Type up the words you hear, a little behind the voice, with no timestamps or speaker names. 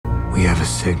We have a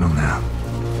signal now.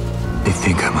 They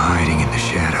think I'm hiding in the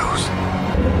shadows.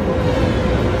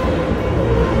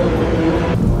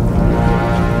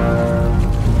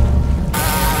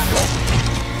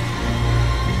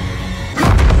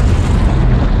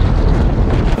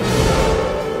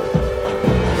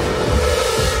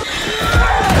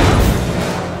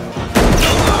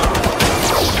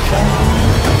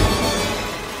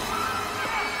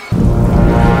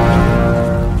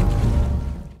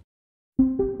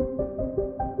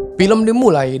 Film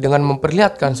dimulai dengan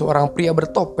memperlihatkan seorang pria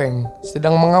bertopeng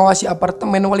sedang mengawasi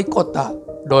apartemen wali kota,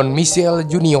 Don Michel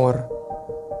Jr.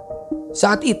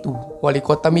 Saat itu, wali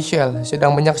kota Michel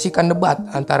sedang menyaksikan debat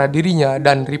antara dirinya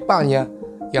dan rivalnya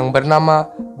yang bernama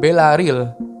Bella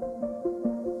Real.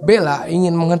 Bella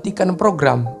ingin menghentikan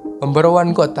program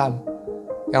pembaruan Gotham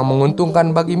yang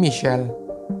menguntungkan bagi Michel.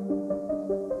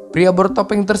 Pria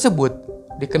bertopeng tersebut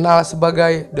dikenal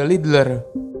sebagai The Riddler.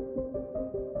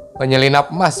 Menyelinap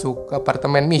masuk ke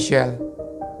apartemen Michel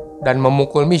dan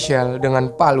memukul Michel dengan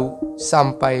palu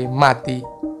sampai mati.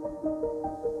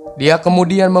 Dia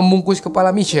kemudian membungkus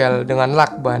kepala Michel dengan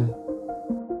lakban.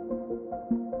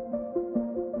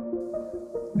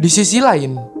 Di sisi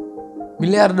lain,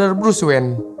 miliarder Bruce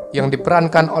Wayne yang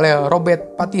diperankan oleh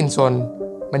Robert Pattinson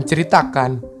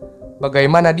menceritakan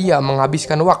bagaimana dia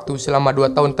menghabiskan waktu selama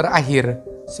 2 tahun terakhir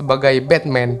sebagai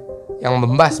Batman yang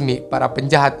membasmi para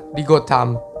penjahat di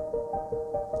Gotham.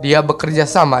 Dia bekerja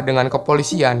sama dengan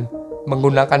kepolisian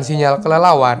menggunakan sinyal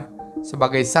kelelawar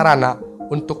sebagai sarana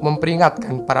untuk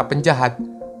memperingatkan para penjahat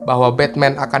bahwa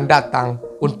Batman akan datang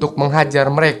untuk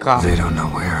menghajar mereka. They don't know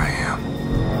where I am.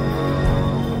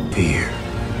 Fear.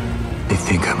 They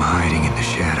think I'm hiding in the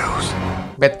shadows.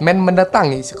 Batman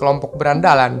mendatangi sekelompok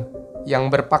berandalan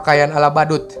yang berpakaian ala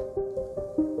badut.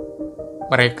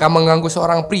 Mereka mengganggu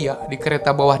seorang pria di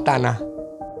kereta bawah tanah.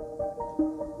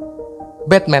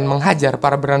 Batman menghajar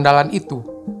para berandalan itu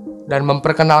dan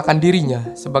memperkenalkan dirinya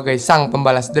sebagai sang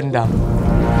pembalas dendam.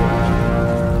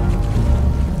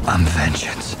 I'm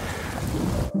vengeance.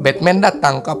 Batman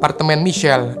datang ke apartemen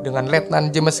Michelle dengan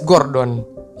Letnan James Gordon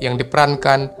yang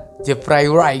diperankan Jeffrey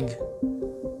Wright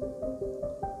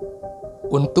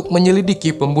untuk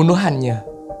menyelidiki pembunuhannya.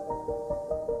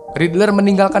 Riddler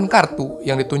meninggalkan kartu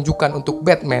yang ditunjukkan untuk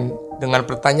Batman dengan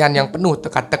pertanyaan yang penuh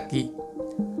teka-teki.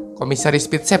 Komisaris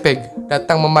Pete Shepard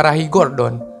datang memarahi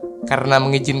Gordon karena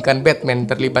mengizinkan Batman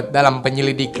terlibat dalam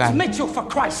penyelidikan. Mitchell, for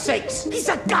Christ's sakes.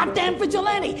 He's a goddamn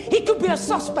vigilante. He could be a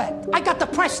suspect. I got the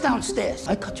press downstairs.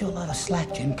 I cut you a lot of slack,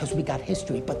 Jim, because we got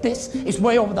history, but this is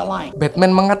way over the line.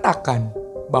 Batman mengatakan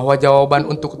bahwa jawaban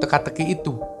untuk teka-teki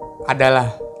itu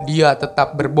adalah dia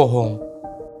tetap berbohong.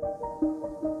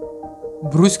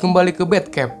 Bruce kembali ke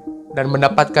Batcave dan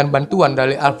mendapatkan bantuan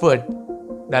dari Alfred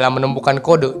dalam menemukan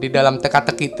kode di dalam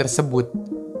teka-teki tersebut.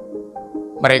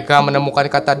 Mereka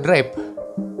menemukan kata drive.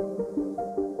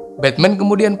 Batman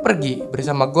kemudian pergi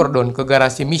bersama Gordon ke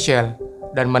garasi Michelle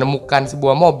dan menemukan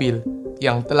sebuah mobil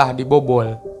yang telah dibobol.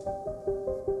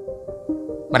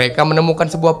 Mereka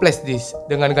menemukan sebuah flash disk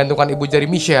dengan gantungan ibu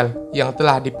jari Michelle yang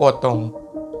telah dipotong.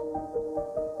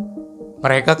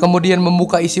 Mereka kemudian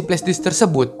membuka isi flash disk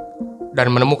tersebut dan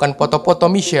menemukan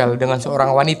foto-foto Michelle dengan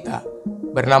seorang wanita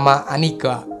bernama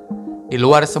Annika di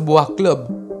luar sebuah klub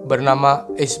bernama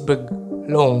Iceberg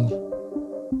Lounge.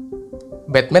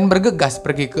 Batman bergegas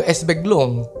pergi ke Iceberg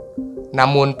Lounge,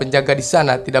 namun penjaga di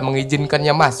sana tidak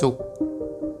mengizinkannya masuk.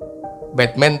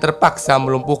 Batman terpaksa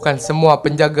melumpuhkan semua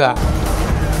penjaga.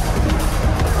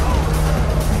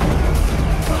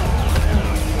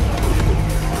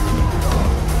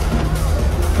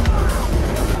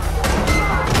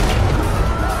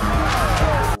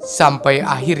 Sampai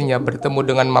akhirnya bertemu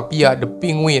dengan mafia The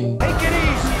Penguin.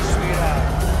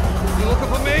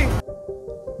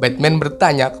 Batman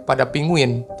bertanya kepada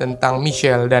Penguin tentang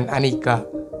Michelle dan Annika.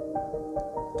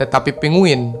 Tetapi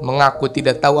Penguin mengaku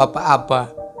tidak tahu apa-apa.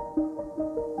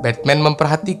 Batman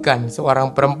memperhatikan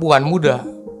seorang perempuan muda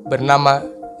bernama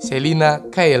Selina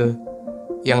Kyle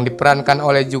yang diperankan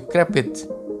oleh Hugh Kravitz.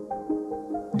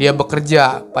 Dia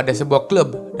bekerja pada sebuah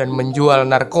klub dan menjual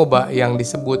narkoba yang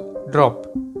disebut drop.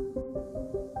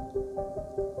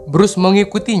 Bruce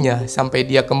mengikutinya sampai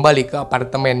dia kembali ke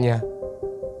apartemennya.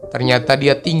 Ternyata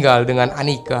dia tinggal dengan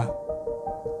Annika.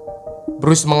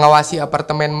 Bruce mengawasi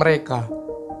apartemen mereka.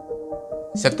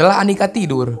 Setelah Annika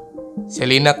tidur,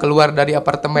 Selina keluar dari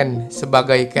apartemen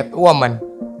sebagai Catwoman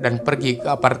dan pergi ke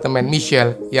apartemen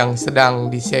Michelle yang sedang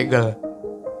disegel.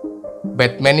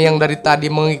 Batman yang dari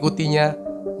tadi mengikutinya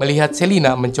melihat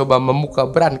Selina mencoba membuka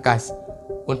brankas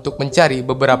untuk mencari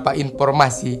beberapa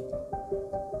informasi.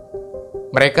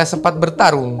 Mereka sempat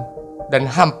bertarung dan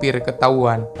hampir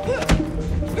ketahuan.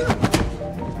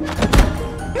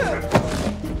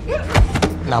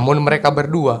 Namun mereka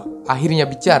berdua akhirnya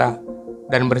bicara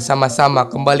dan bersama-sama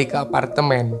kembali ke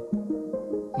apartemen.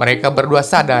 Mereka berdua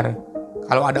sadar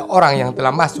kalau ada orang yang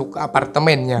telah masuk ke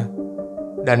apartemennya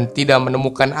dan tidak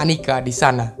menemukan Anika di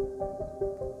sana.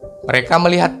 Mereka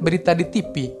melihat berita di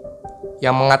TV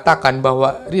yang mengatakan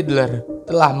bahwa Riddler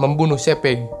telah membunuh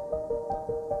Shepard.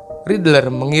 Riddler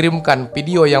mengirimkan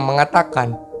video yang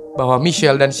mengatakan bahwa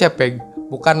Michelle dan Shepard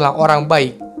bukanlah orang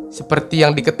baik seperti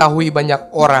yang diketahui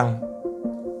banyak orang.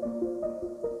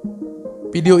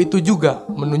 Video itu juga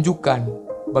menunjukkan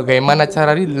bagaimana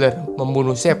cara Riddler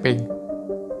membunuh Shepard.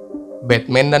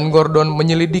 Batman dan Gordon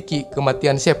menyelidiki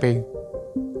kematian Shepard.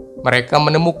 Mereka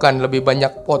menemukan lebih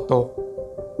banyak foto.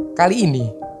 Kali ini,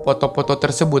 foto-foto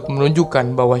tersebut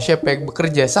menunjukkan bahwa Shepard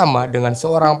bekerja sama dengan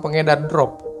seorang pengedar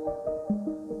drop.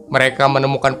 Mereka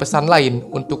menemukan pesan lain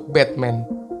untuk Batman,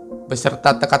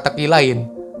 beserta teka-teki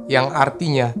lain yang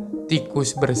artinya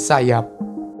tikus bersayap.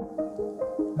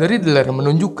 The Riddler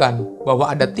menunjukkan bahwa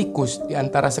ada tikus di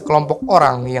antara sekelompok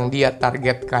orang yang dia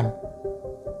targetkan.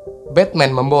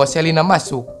 Batman membawa Selina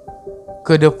masuk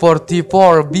ke The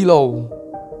 44 Below,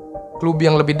 klub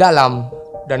yang lebih dalam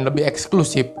dan lebih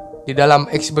eksklusif di dalam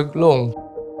iceberg lounge.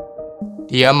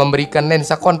 Dia memberikan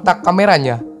lensa kontak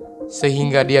kameranya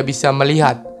sehingga dia bisa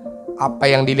melihat apa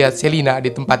yang dilihat Selina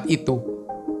di tempat itu.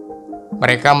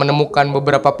 Mereka menemukan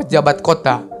beberapa pejabat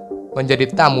kota menjadi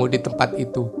tamu di tempat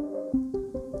itu,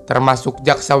 termasuk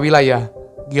jaksa wilayah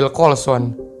Gil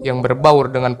Coulson yang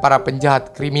berbaur dengan para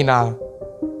penjahat kriminal.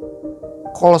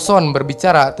 Coulson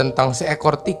berbicara tentang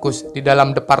seekor tikus di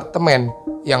dalam departemen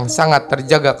yang sangat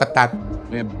terjaga ketat.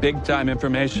 We have big time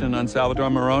information on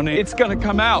Salvador Maroni. It's gonna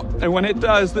come out, and when it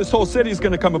does, this whole city's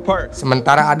gonna come apart.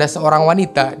 Sementara ada seorang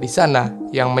wanita di sana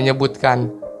yang menyebutkan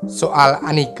soal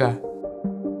Anika.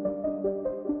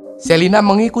 Selina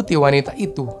mengikuti wanita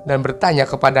itu dan bertanya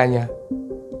kepadanya.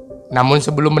 Namun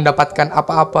sebelum mendapatkan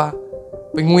apa-apa,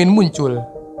 Penguin muncul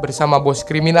bersama bos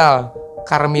kriminal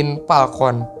Carmine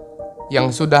Falcone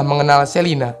yang sudah mengenal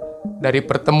Selina dari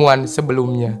pertemuan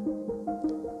sebelumnya.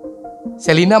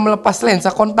 Selina melepas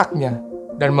lensa kontaknya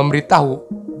dan memberitahu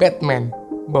Batman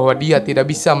bahwa dia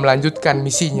tidak bisa melanjutkan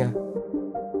misinya.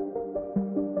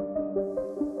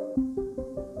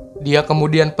 Dia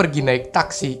kemudian pergi naik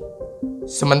taksi.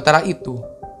 Sementara itu,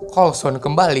 Coulson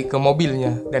kembali ke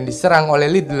mobilnya dan diserang oleh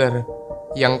Riddler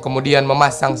yang kemudian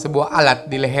memasang sebuah alat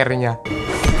di lehernya.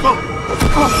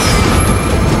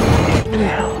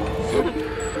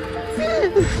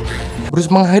 Bruce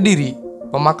menghadiri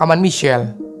pemakaman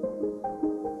Michelle.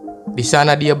 Di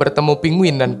sana dia bertemu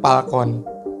Penguin dan Falcone.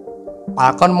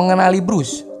 Falcone mengenali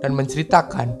Bruce dan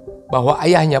menceritakan bahwa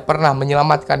ayahnya pernah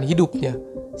menyelamatkan hidupnya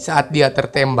saat dia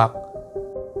tertembak.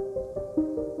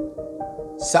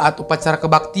 Saat upacara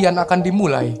kebaktian akan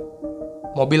dimulai,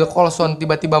 mobil Coulson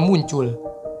tiba-tiba muncul,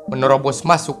 menerobos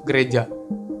masuk gereja.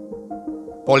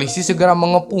 Polisi segera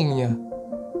mengepungnya.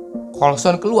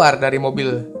 Coulson keluar dari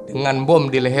mobil dengan bom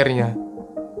di lehernya.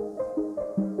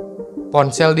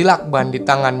 Ponsel dilakban di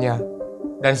tangannya,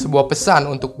 dan sebuah pesan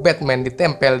untuk Batman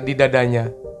ditempel di dadanya.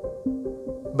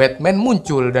 Batman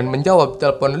muncul dan menjawab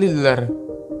telepon Riddler.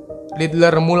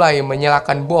 Riddler mulai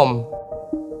menyalakan bom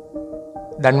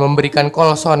dan memberikan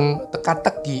Coulson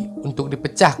teka-teki untuk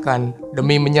dipecahkan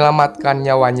demi menyelamatkan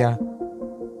nyawanya.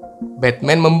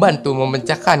 Batman membantu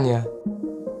memecahkannya.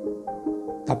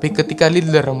 Tapi ketika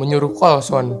Riddler menyuruh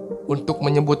Coulson untuk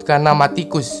menyebutkan nama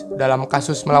tikus dalam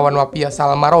kasus melawan mafia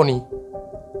Sal Maroni,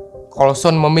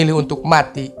 Coulson memilih untuk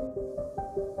mati.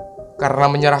 Karena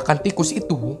menyerahkan tikus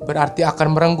itu berarti akan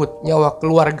merenggut nyawa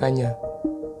keluarganya.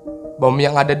 Bom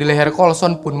yang ada di leher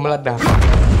Coulson pun meledak.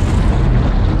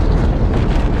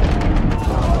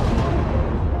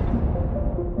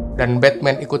 Dan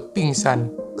Batman ikut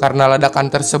pingsan karena ledakan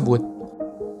tersebut.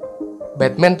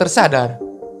 Batman tersadar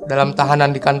dalam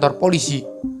tahanan di kantor polisi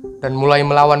dan mulai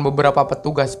melawan beberapa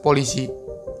petugas polisi.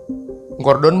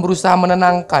 Gordon berusaha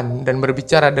menenangkan dan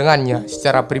berbicara dengannya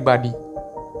secara pribadi.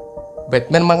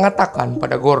 Batman mengatakan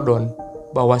pada Gordon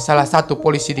bahwa salah satu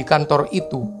polisi di kantor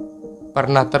itu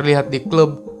pernah terlihat di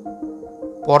klub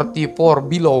 44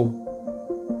 Below.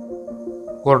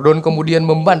 Gordon kemudian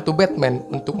membantu Batman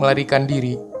untuk melarikan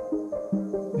diri.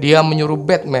 Dia menyuruh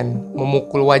Batman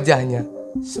memukul wajahnya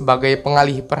sebagai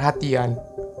pengalih perhatian.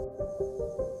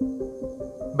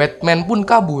 Batman pun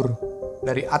kabur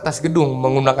dari atas gedung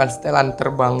menggunakan setelan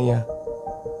terbangnya.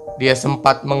 Dia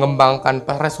sempat mengembangkan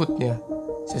parasutnya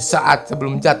sesaat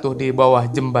sebelum jatuh di bawah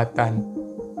jembatan.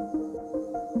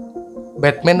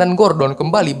 Batman dan Gordon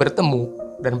kembali bertemu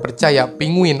dan percaya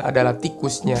Penguin adalah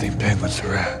tikusnya. Think Penguin's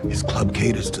around. His club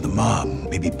caters to the mob.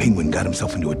 Maybe Penguin got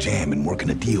himself into a jam and working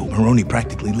a deal. Maroni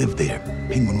practically lived there.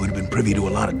 Penguin would have been privy to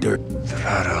a lot of dirt. The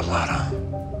rata alata.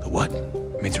 The what?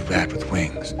 Means a rat with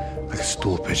wings, like a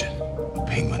stool pigeon.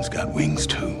 Penguin's got wings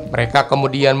too. Mereka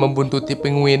kemudian membuntuti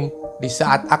Penguin di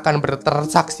saat akan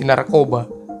bertransaksi narkoba.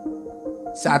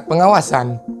 Saat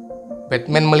pengawasan,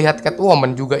 Batman melihat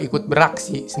Catwoman juga ikut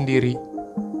beraksi sendiri.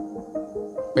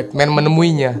 Batman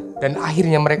menemuinya dan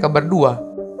akhirnya mereka berdua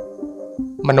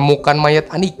menemukan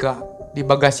mayat Annika di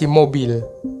bagasi mobil.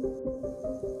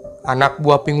 Anak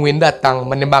buah Penguin datang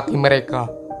menembaki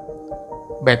mereka.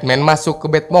 Batman masuk ke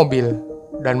Batmobil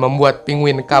dan membuat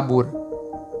Penguin kabur.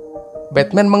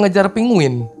 Batman mengejar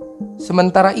Penguin.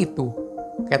 Sementara itu,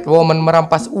 Catwoman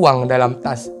merampas uang dalam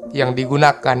tas yang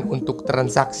digunakan untuk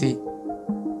transaksi.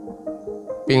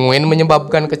 Penguin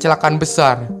menyebabkan kecelakaan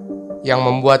besar yang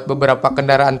membuat beberapa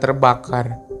kendaraan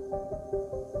terbakar.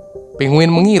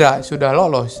 Penguin mengira sudah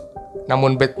lolos,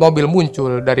 namun Batmobil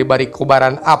muncul dari balik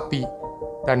kobaran api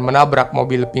dan menabrak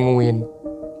mobil Penguin.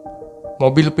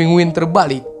 Mobil Penguin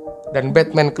terbalik dan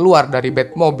Batman keluar dari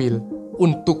Batmobil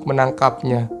untuk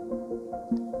menangkapnya.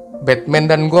 Batman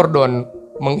dan Gordon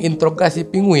menginterogasi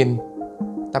Penguin,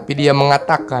 tapi dia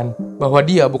mengatakan bahwa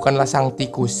dia bukanlah sang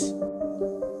tikus.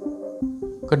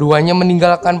 Keduanya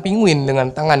meninggalkan Penguin dengan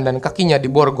tangan dan kakinya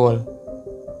diborgol.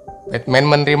 Batman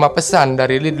menerima pesan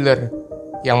dari Riddler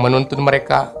yang menuntun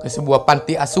mereka ke sebuah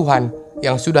panti asuhan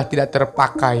yang sudah tidak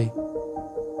terpakai.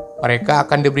 Mereka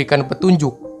akan diberikan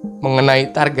petunjuk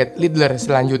mengenai target Riddler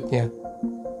selanjutnya.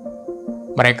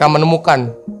 Mereka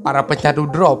menemukan para pencandu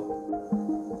drop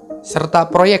serta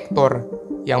proyektor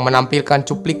yang menampilkan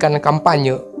cuplikan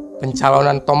kampanye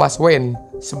pencalonan Thomas Wayne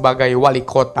sebagai wali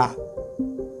kota.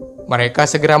 Mereka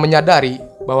segera menyadari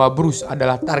bahwa Bruce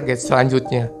adalah target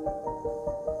selanjutnya.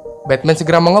 Batman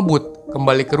segera mengebut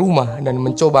kembali ke rumah dan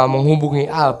mencoba menghubungi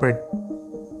Alfred.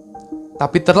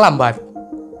 Tapi terlambat.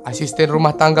 Asisten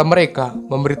rumah tangga mereka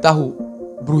memberitahu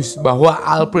Bruce bahwa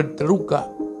Alfred terluka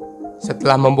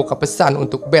setelah membuka pesan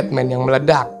untuk Batman yang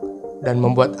meledak dan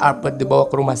membuat Alfred dibawa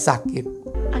ke rumah sakit.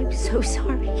 I'm so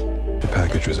sorry. The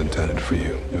package was intended for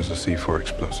you. It was a C4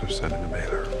 explosive sent in the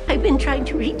mailer. I've been trying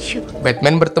to reach you.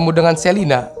 Batman bertemu dengan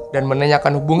Selina dan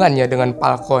menanyakan hubungannya dengan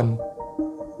Falcon.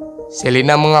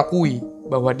 Selina mengakui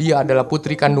bahwa dia adalah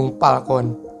putri kandung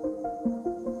Falcon.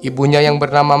 Ibunya yang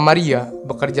bernama Maria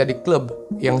bekerja di klub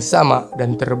yang sama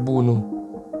dan terbunuh.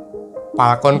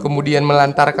 Falcon kemudian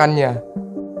melantarkannya.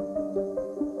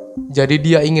 Jadi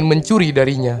dia ingin mencuri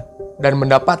darinya dan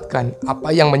mendapatkan apa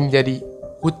yang menjadi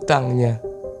hutangnya.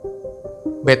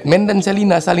 Batman dan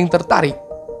Selina saling tertarik,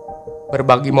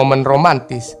 berbagi momen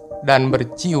romantis dan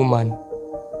berciuman.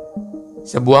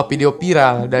 Sebuah video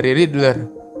viral dari Riddler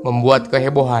membuat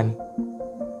kehebohan.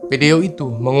 Video itu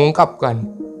mengungkapkan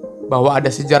bahwa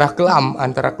ada sejarah kelam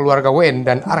antara keluarga Wayne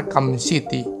dan Arkham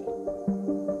City.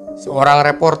 Seorang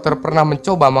reporter pernah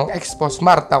mencoba mengekspos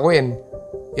Martha Wayne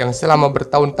yang selama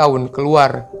bertahun-tahun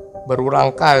keluar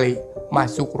berulang kali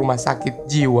masuk rumah sakit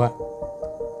jiwa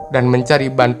dan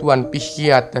mencari bantuan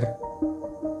psikiater.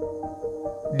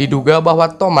 Diduga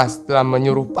bahwa Thomas telah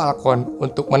menyuruh Falcon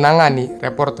untuk menangani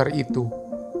reporter itu.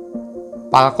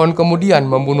 Falcon kemudian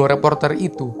membunuh reporter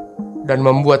itu dan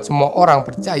membuat semua orang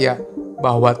percaya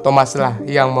bahwa Thomaslah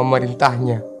yang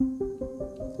memerintahnya.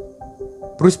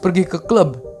 Bruce pergi ke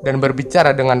klub dan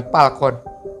berbicara dengan Falcon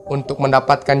untuk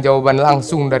mendapatkan jawaban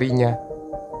langsung darinya.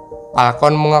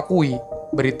 Falcon mengakui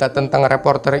berita tentang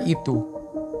reporter itu.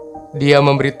 Dia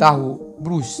memberitahu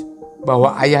Bruce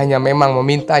bahwa ayahnya memang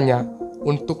memintanya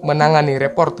untuk menangani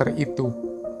reporter itu.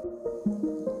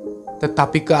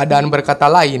 Tetapi keadaan berkata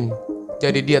lain,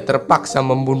 jadi dia terpaksa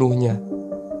membunuhnya.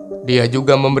 Dia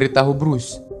juga memberitahu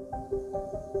Bruce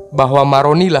bahwa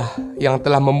Maronilah yang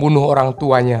telah membunuh orang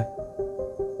tuanya.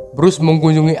 Bruce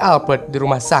mengunjungi Alfred di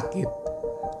rumah sakit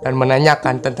dan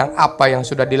menanyakan tentang apa yang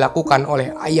sudah dilakukan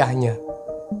oleh ayahnya.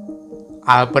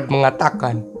 Alfred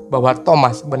mengatakan bahwa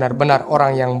Thomas benar-benar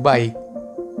orang yang baik.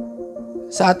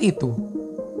 Saat itu,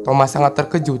 Thomas sangat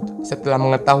terkejut setelah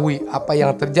mengetahui apa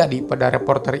yang terjadi pada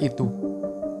reporter itu.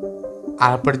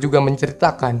 Alfred juga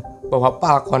menceritakan bahwa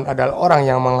Falcon adalah orang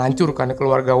yang menghancurkan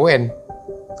keluarga Wayne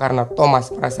karena Thomas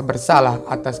merasa bersalah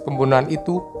atas pembunuhan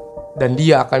itu dan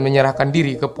dia akan menyerahkan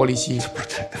diri ke polisi. To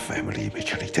protect the family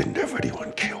image, and he didn't have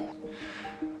anyone killed.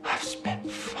 I've spent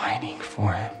fighting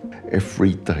for him.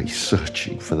 Every day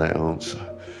searching for that answer.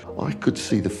 I could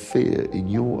see the fear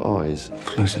in your eyes.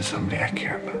 Losing somebody I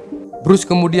care about. Bruce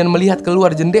kemudian melihat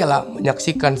keluar jendela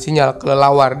menyaksikan sinyal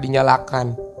kelelawar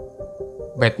dinyalakan.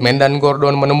 Batman dan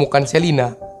Gordon menemukan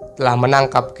Selina telah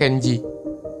menangkap Kenji.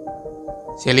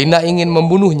 Selina ingin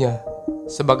membunuhnya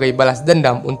sebagai balas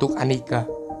dendam untuk Anika.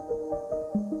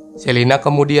 Selina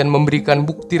kemudian memberikan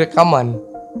bukti rekaman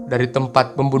dari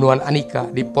tempat pembunuhan Anika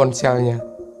di ponselnya.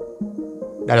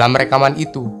 Dalam rekaman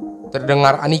itu,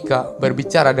 terdengar Anika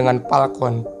berbicara dengan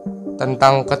Falcon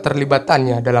tentang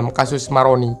keterlibatannya dalam kasus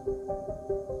Maroni.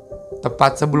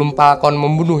 Tepat sebelum Falcon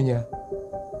membunuhnya,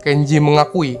 Kenji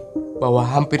mengakui bahwa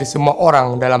hampir semua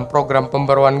orang dalam program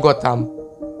pembaruan Gotham,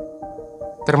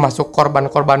 termasuk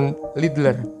korban-korban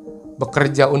Riddler,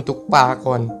 bekerja untuk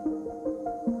Falcon.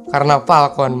 Karena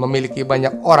Falcon memiliki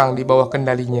banyak orang di bawah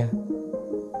kendalinya.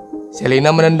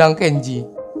 Selina menendang Kenji,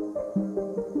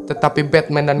 tetapi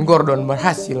Batman dan Gordon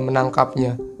berhasil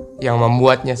menangkapnya, yang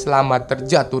membuatnya selamat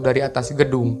terjatuh dari atas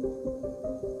gedung.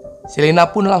 Selina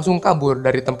pun langsung kabur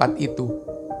dari tempat itu.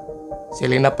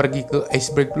 Selina pergi ke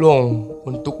Iceberg Long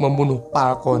untuk membunuh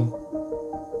Falcon.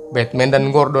 Batman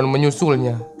dan Gordon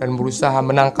menyusulnya dan berusaha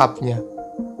menangkapnya.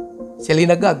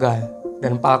 Selina gagal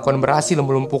dan Falcon berhasil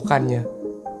melumpuhkannya.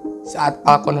 Saat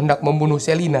Falcon hendak membunuh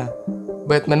Selina,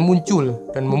 Batman muncul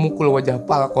dan memukul wajah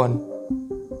Falcon.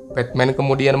 Batman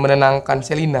kemudian menenangkan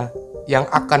Selina yang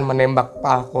akan menembak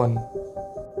Falcon.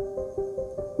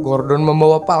 Gordon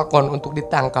membawa Falcon untuk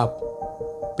ditangkap.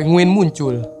 Penguin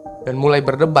muncul dan mulai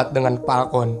berdebat dengan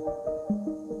Falcon.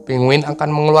 Penguin akan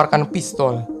mengeluarkan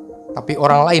pistol, tapi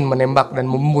orang lain menembak dan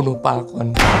membunuh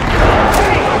Falcon.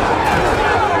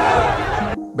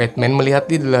 Batman melihat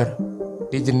Riddler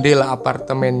di jendela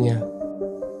apartemennya.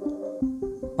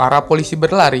 Para polisi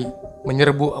berlari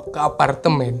menyerbu ke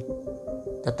apartemen,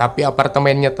 tetapi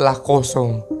apartemennya telah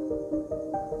kosong.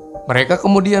 Mereka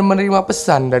kemudian menerima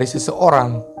pesan dari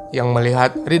seseorang yang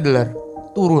melihat Riddler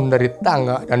turun dari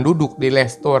tangga dan duduk di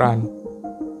restoran.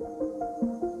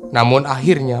 Namun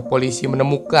akhirnya polisi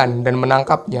menemukan dan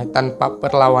menangkapnya tanpa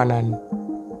perlawanan.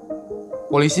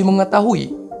 Polisi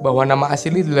mengetahui bahwa nama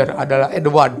asli Riddler adalah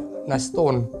Edward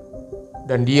Naston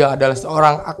dan dia adalah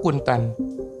seorang akuntan.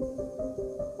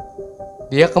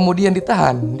 Dia kemudian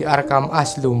ditahan di Arkham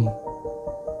Asylum.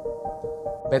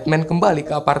 Batman kembali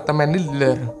ke apartemen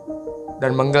Riddler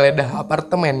dan menggeledah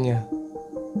apartemennya.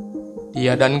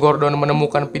 Dia dan Gordon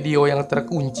menemukan video yang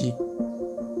terkunci.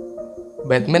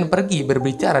 Batman pergi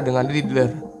berbicara dengan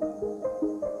Riddler.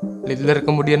 Riddler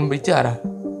kemudian berbicara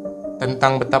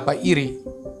tentang betapa iri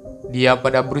dia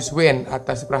pada Bruce Wayne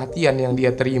atas perhatian yang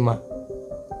dia terima.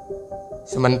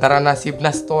 Sementara nasib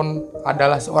Naston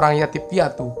adalah seorang yatim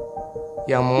piatu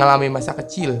yang mengalami masa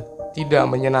kecil tidak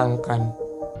menyenangkan.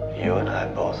 You and I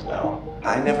both know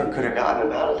I never could have gotten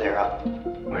him out of there.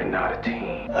 We're not a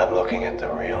team. I'm looking at the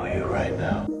real you right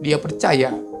now. Dia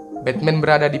percaya Batman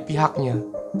berada di pihaknya,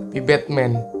 tapi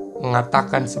Batman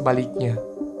mengatakan sebaliknya.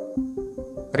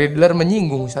 Riddler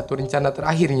menyinggung satu rencana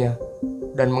terakhirnya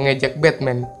dan mengejek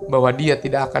Batman bahwa dia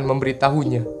tidak akan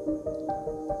memberitahunya.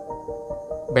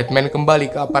 Batman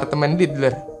kembali ke apartemen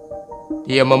Riddler.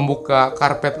 Dia membuka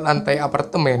karpet lantai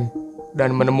apartemen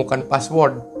dan menemukan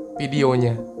password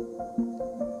videonya.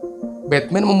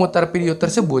 Batman memutar video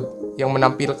tersebut yang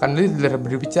menampilkan Riddler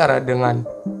berbicara dengan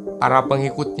para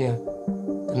pengikutnya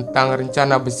tentang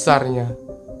rencana besarnya.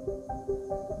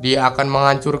 Dia akan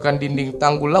menghancurkan dinding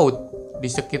tanggul laut di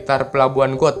sekitar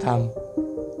pelabuhan Gotham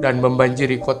dan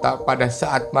membanjiri kota pada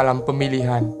saat malam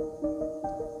pemilihan,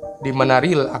 di mana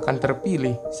Riddler akan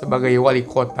terpilih sebagai wali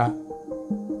kota.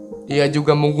 Dia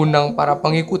juga mengundang para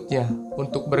pengikutnya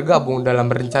untuk bergabung dalam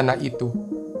rencana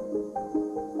itu.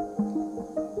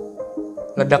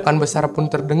 Ledakan besar pun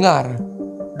terdengar,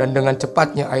 dan dengan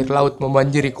cepatnya air laut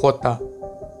membanjiri kota.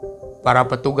 Para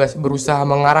petugas berusaha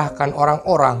mengarahkan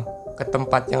orang-orang ke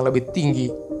tempat yang lebih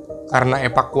tinggi karena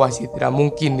evakuasi tidak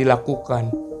mungkin dilakukan.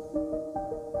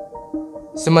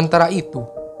 Sementara itu,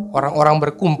 orang-orang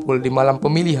berkumpul di malam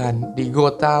pemilihan di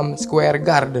Gotham Square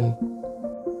Garden.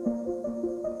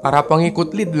 Para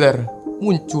pengikut Riddler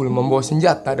muncul membawa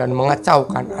senjata dan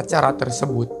mengacaukan acara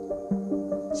tersebut.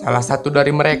 Salah satu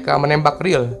dari mereka menembak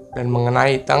Riddler dan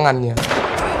mengenai tangannya.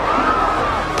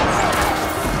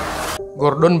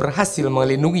 Gordon berhasil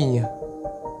melindunginya.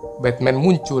 Batman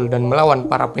muncul dan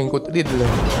melawan para pengikut Riddler.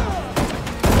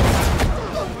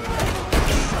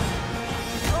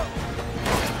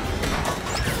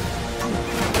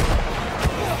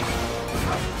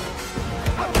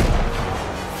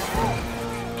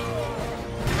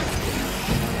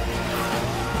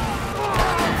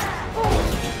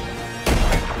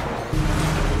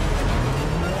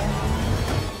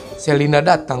 Selina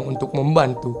datang untuk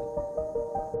membantu.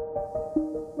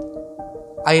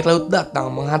 Air laut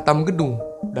datang menghantam gedung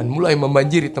dan mulai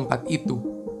membanjiri tempat itu.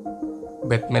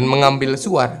 Batman mengambil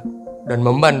suar dan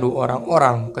membantu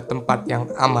orang-orang ke tempat yang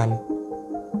aman.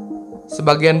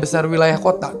 sebagian besar wilayah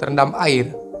kota terendam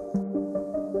air.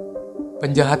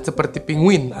 Penjahat seperti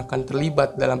penguin akan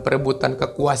terlibat dalam perebutan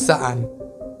kekuasaan.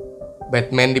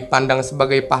 Batman dipandang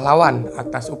sebagai pahlawan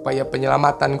atas upaya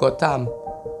penyelamatan Gotham.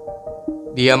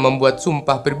 Dia membuat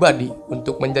sumpah pribadi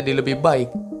untuk menjadi lebih baik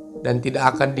dan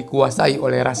tidak akan dikuasai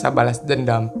oleh rasa balas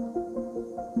dendam.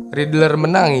 Riddler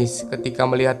menangis ketika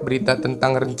melihat berita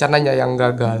tentang rencananya yang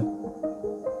gagal.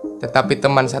 Tetapi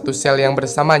teman satu sel yang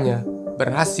bersamanya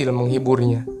berhasil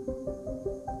menghiburnya.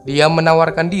 Dia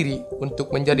menawarkan diri untuk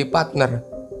menjadi partner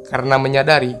karena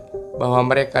menyadari bahwa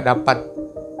mereka dapat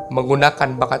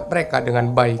menggunakan bakat mereka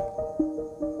dengan baik.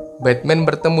 Batman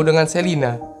bertemu dengan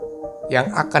Selina yang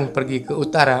akan pergi ke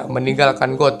utara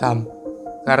meninggalkan Gotham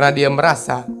karena dia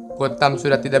merasa Gotham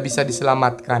sudah tidak bisa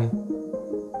diselamatkan.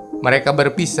 Mereka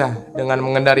berpisah dengan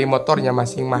mengendari motornya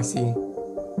masing-masing.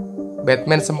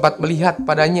 Batman sempat melihat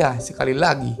padanya sekali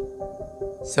lagi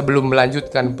sebelum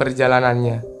melanjutkan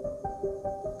perjalanannya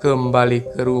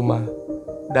kembali ke rumah,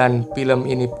 dan film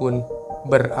ini pun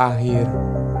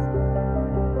berakhir.